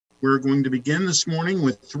We're going to begin this morning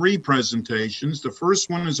with 3 presentations. The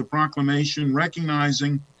first one is a proclamation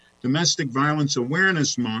recognizing Domestic Violence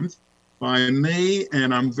Awareness Month by me,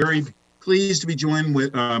 and I'm very pleased to be joined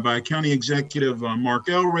by County Executive Mark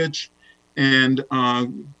Elrich and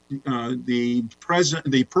the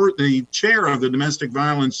chair of the Domestic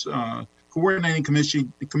Violence Coordinating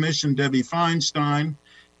Commission, Debbie Feinstein,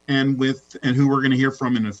 and who we're going to hear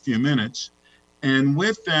from in a few minutes. And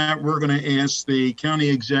with that, we're going to ask the county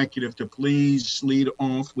executive to please lead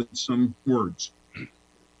off with some words.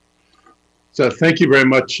 So thank you very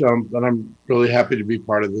much, and I'm really happy to be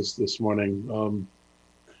part of this morning.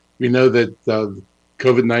 We know that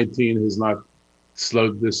COVID-19 has not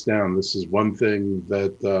slowed this down. This is one thing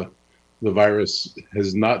that the virus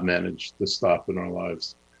has not managed to stop in our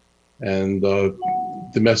lives. And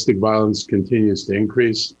domestic violence continues to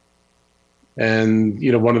increase. And,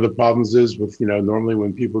 one of the problems is with, normally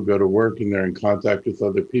when people go to work and they're in contact with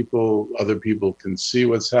other people can see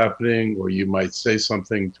what's happening, or you might say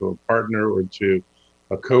something to a partner or to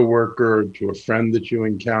a coworker or to a friend that you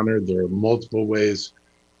encounter. There are multiple ways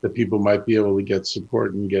that people might be able to get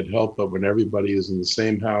support and get help. But when everybody is in the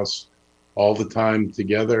same house all the time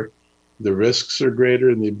together, the risks are greater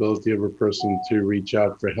and the ability of a person to reach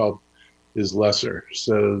out for help is lesser.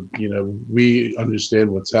 So, we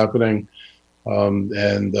understand what's happening.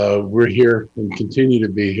 And we're here and continue to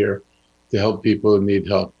be here to help people who need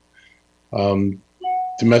help.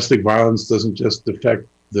 Domestic violence doesn't just affect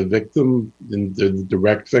the victim and the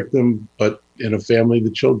direct victim, but in a family,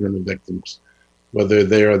 the children are victims, whether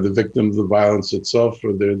they are the victims of the violence itself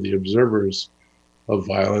or they're the observers of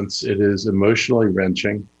violence. It is emotionally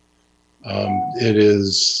wrenching.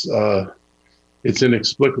 It's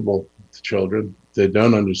inexplicable to children. They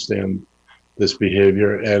don't understand this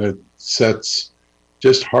behavior, and it sets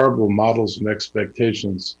just horrible models and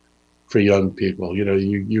expectations for young people.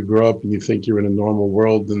 You grow up and you think you're in a normal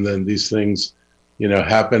world, and then these things,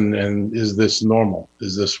 happen. And is this normal?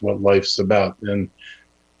 Is this what life's about? And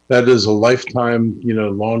that is a lifetime,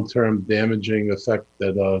 long-term damaging effect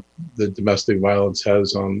that the domestic violence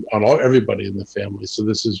has on everybody in the family. So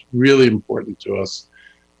this is really important to us.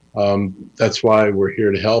 That's why we're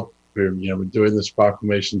here to help. We're doing this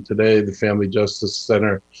proclamation today. The Family Justice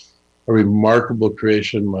Center, a remarkable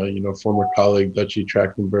creation. My former colleague Dutchie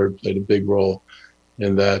Trachtenberg played a big role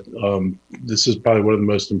in that. This is probably one of the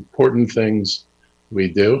most important things we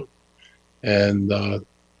do, and I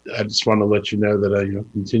just want to let you know that I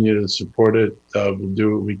continue to support it. We'll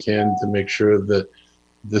do what we can to make sure that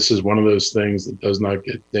this is one of those things that does not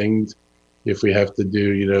get dinged. If we have to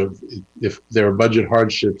do, if there are budget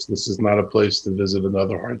hardships, this is not a place to visit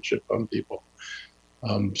another hardship on people.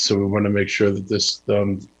 So we want to make sure that this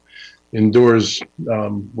endures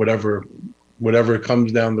whatever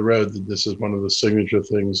comes down the road, that this is one of the signature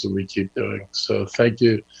things that we keep doing. So thank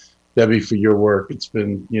you, Debbie, for your work. It's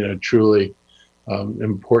been, truly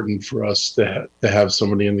important for us to have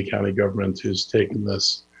somebody in the county government who's taken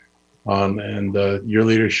this on, and your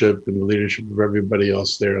leadership and the leadership of everybody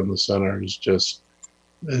else there in the center has just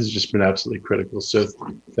been absolutely critical. So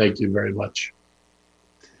thank you very much.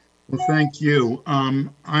 Well, thank you.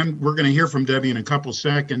 We're going to hear from Debbie in a couple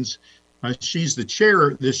seconds. She's the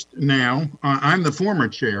chair now. I'm the former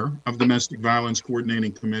chair of Domestic Violence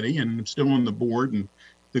Coordinating Committee, and I'm still on the board. And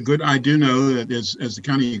I do know that as the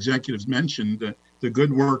county executives mentioned, the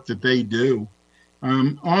good work that they do.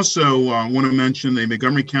 Also want to mention the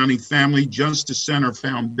Montgomery County Family Justice Center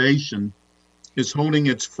Foundation is holding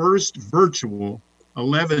its first virtual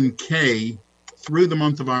 11K through the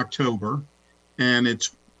month of October. And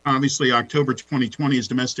it's obviously October 2020 is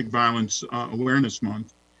Domestic Violence Awareness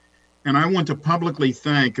Month. And I want to publicly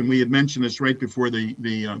thank, and we had mentioned this right before the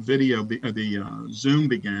Zoom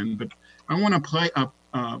began, but I want to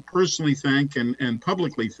personally thank and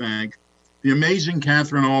publicly thank the amazing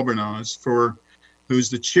Catherine Albanaz, who's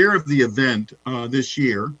the chair of the event this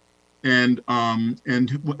year, and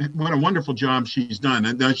what a wonderful job she's done.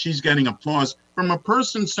 And she's getting applause from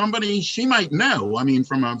somebody she might know. I mean,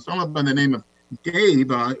 from a fellow by the name of Gabe,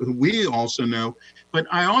 who we also know. But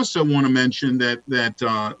I also want to mention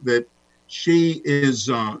that she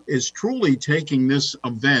is truly taking this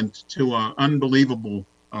event to an unbelievable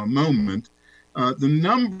moment. The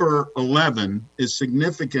number 11 is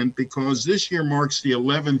significant because this year marks the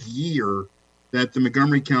 11th year that the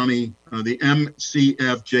Montgomery County, the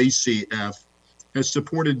MCF-JCF, has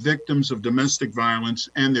supported victims of domestic violence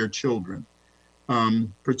and their children.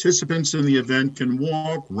 Participants in the event can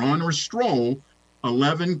walk, run, or stroll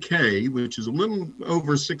 11K, which is a little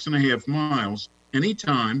over 6.5 miles,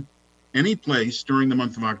 anytime, any place during the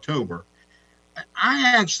month of October.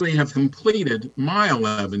 I actually have completed my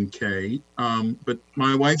 11K, but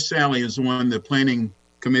my wife Sally is on the planning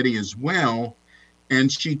committee as well.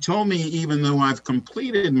 And she told me, even though I've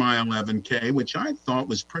completed my 11K, which I thought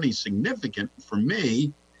was pretty significant for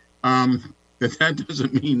me, that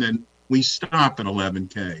doesn't mean that we stop at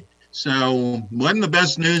 11K. So wasn't the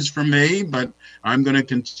best news for me, but I'm going to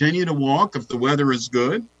continue to walk if the weather is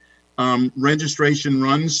good. Registration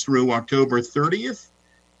runs through October 30th,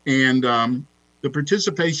 and the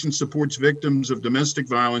participation supports victims of domestic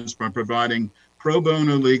violence by providing pro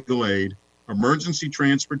bono legal aid, emergency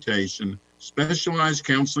transportation, specialized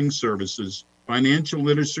counseling services, financial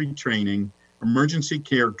literacy training, emergency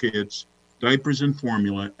care kits, diapers and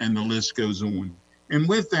formula, and the list goes on. And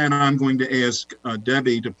with that, I'm going to ask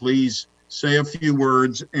Debbie to please say a few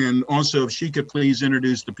words, and also if she could please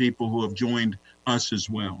introduce the people who have joined us as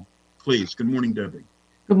well. Please. Good morning, Debbie.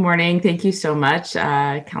 Good morning. Thank you so much,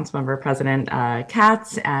 Councilmember President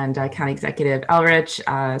Katz and County Executive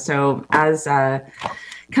Elrich. So as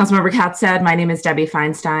Councilmember Katz said, my name is Debbie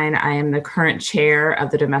Feinstein. I am the current chair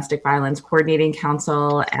of the Domestic Violence Coordinating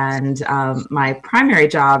Council, and my primary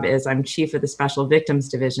job is I'm chief of the Special Victims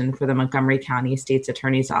Division for the Montgomery County State's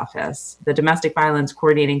Attorney's Office. The Domestic Violence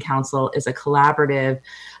Coordinating Council is a collaborative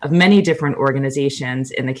of many different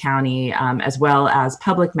organizations in the county, as well as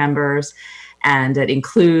public members, and it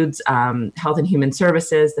includes Health and Human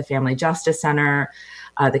Services, the Family Justice Center,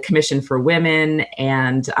 the Commission for Women,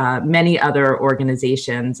 and many other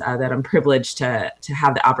organizations that I'm privileged to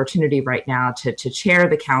have the opportunity right now to chair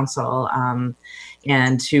the council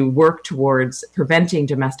and to work towards preventing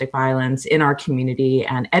domestic violence in our community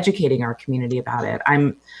and educating our community about it.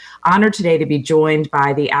 I'm honored today to be joined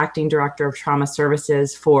by the Acting Director of Trauma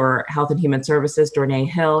Services for Health and Human Services, Dornay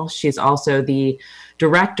Hill. She's also the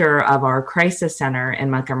director of our crisis center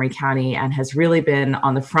in Montgomery County and has really been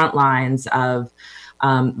on the front lines of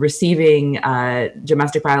receiving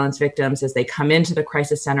domestic violence victims as they come into the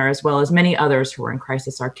crisis center, as well as many others who are in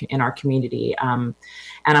crisis in our community.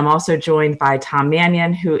 And I'm also joined by Tom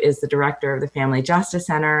Mannion, who is the director of the Family Justice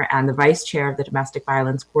Center and the vice chair of the Domestic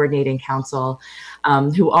Violence Coordinating Council,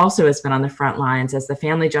 who also has been on the front lines as the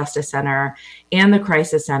Family Justice Center and the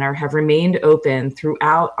Crisis Center have remained open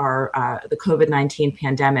throughout the COVID-19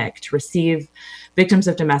 pandemic to receive victims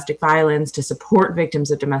of domestic violence, to support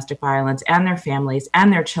victims of domestic violence and their families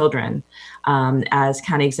and their children. As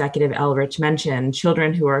County Executive Elrich mentioned,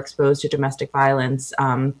 children who are exposed to domestic violence,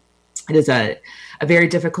 it is a very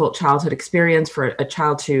difficult childhood experience for a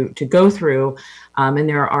child to go through, and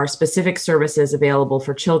there are specific services available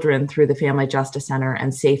for children through the Family Justice Center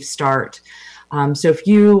and Safe Start. So if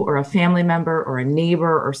you or a family member or a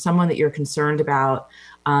neighbor or someone that you're concerned about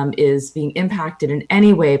is being impacted in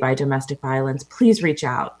any way by domestic violence, please reach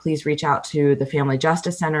out. Please reach out to the Family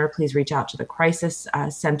Justice Center. Please reach out to the Crisis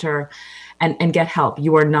Center and get help.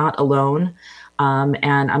 You are not alone.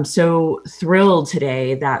 And I'm so thrilled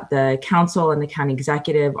today that the council and the county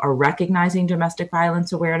executive are recognizing Domestic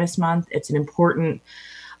Violence Awareness Month. It's an important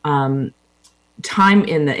time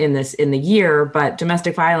in the year, but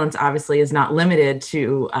domestic violence obviously is not limited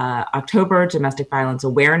to October. Domestic violence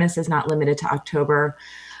awareness is not limited to October.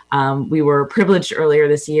 We were privileged earlier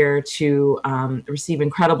this year to receive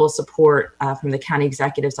incredible support from the county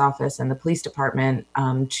executive's office and the police department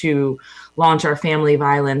to launch our family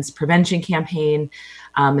violence prevention campaign.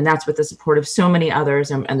 And that's with the support of so many others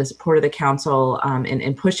and the support of the council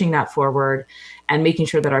in pushing that forward and making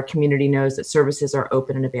sure that our community knows that services are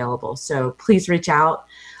open and available. So please reach out.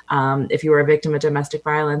 If you are a victim of domestic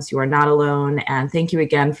violence, you are not alone. And thank you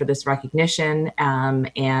again for this recognition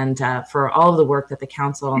and for all of the work that the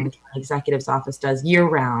council and the county executive's office does year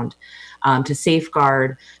round to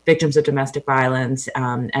safeguard victims of domestic violence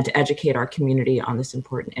and to educate our community on this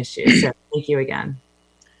important issue. So thank you again.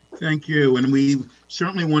 Thank you. And we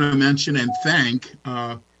certainly want to mention and thank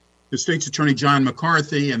the State's Attorney John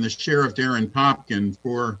McCarthy and the Sheriff Darren Popkin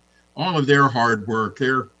for all of their hard work.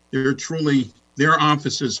 Their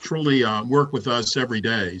offices truly work with us every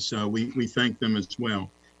day, so we thank them as well.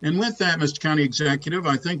 And with that, Mr. County Executive,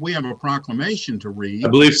 I think we have a proclamation to read. I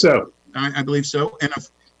believe so. I believe so. And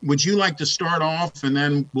would you like to start off, and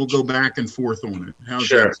then we'll go back and forth on it? How's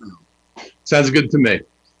sure. That sound? Sounds good to me.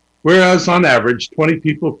 Whereas on average, 20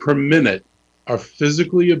 people per minute are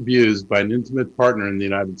physically abused by an intimate partner in the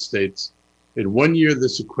United States. In 1 year,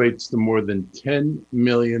 this equates to more than 10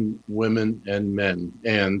 million women and men.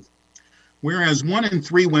 And whereas 1 in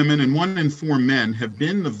 3 women and 1 in 4 men have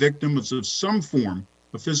been the victims of some form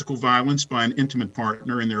of physical violence by an intimate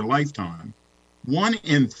partner in their lifetime, 1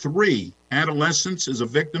 in 3 adolescents is a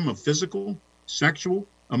victim of physical, sexual,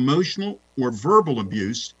 emotional, or verbal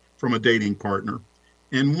abuse from a dating partner,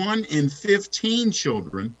 and 1 in 15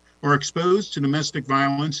 children are exposed to domestic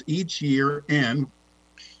violence each year. And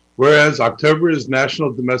whereas October is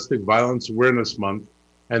National Domestic Violence Awareness Month,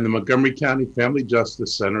 and the Montgomery County Family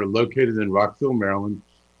Justice Center, located in Rockville, Maryland,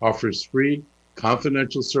 offers free,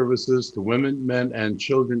 confidential services to women, men, and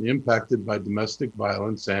children impacted by domestic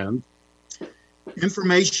violence. And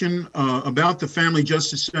information about the Family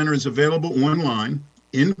Justice Center is available online,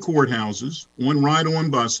 in courthouses, on ride-on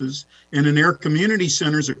buses, and in their community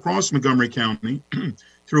centers across Montgomery County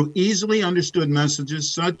through easily understood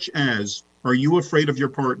messages such as, "Are you afraid of your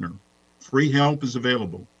partner?" Free help is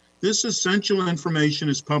available. This essential information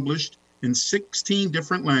is published in 16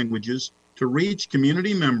 different languages to reach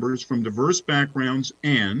community members from diverse backgrounds.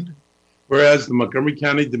 And whereas the Montgomery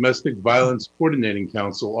County Domestic Violence Coordinating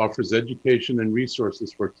Council offers education and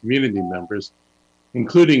resources for community members,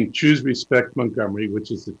 including Choose Respect Montgomery,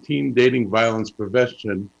 which is the teen dating violence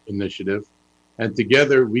prevention initiative, and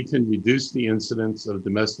together we can reduce the incidence of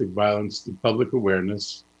domestic violence through public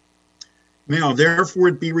awareness. Now, therefore,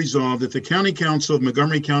 it be resolved that the County Council of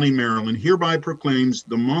Montgomery County, Maryland, hereby proclaims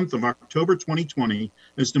the month of October 2020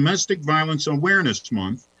 as Domestic Violence Awareness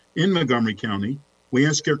Month in Montgomery County. We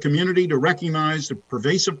ask our community to recognize the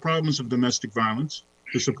pervasive problems of domestic violence,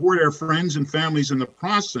 to support our friends and families in the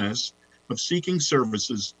process of seeking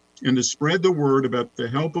services, and to spread the word about the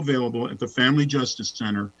help available at the Family Justice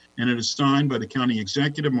Center. And it is signed by the County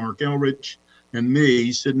Executive, Mark Elrich, and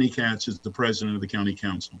me, Sidney Katz, as the President of the County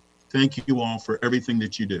Council. Thank you all for everything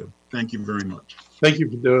that you do. Thank you very much. Thank you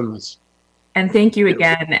for doing this. And thank you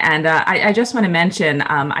again. And I just want to mention,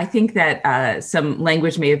 I think that some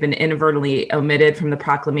language may have been inadvertently omitted from the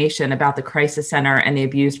proclamation about the Crisis Center and the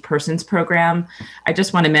Abused Persons Program. I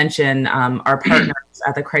just want to mention our partners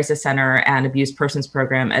at the Crisis Center and Abused Persons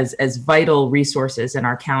Program as vital resources in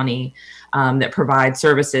our county that provide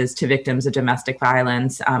services to victims of domestic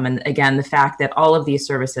violence. And again, the fact that all of these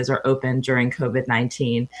services are open during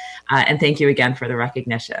COVID-19. And thank you again for the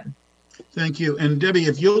recognition. Thank you. And Debbie,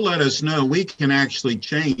 if you'll let us know, we can actually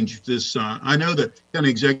change this. I know that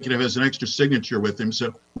County Executive has an extra signature with him,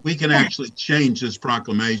 so we can actually change this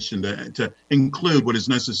proclamation to include what is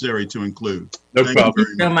necessary to include. No problem. Thank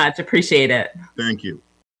you so much. Appreciate it. Thank you.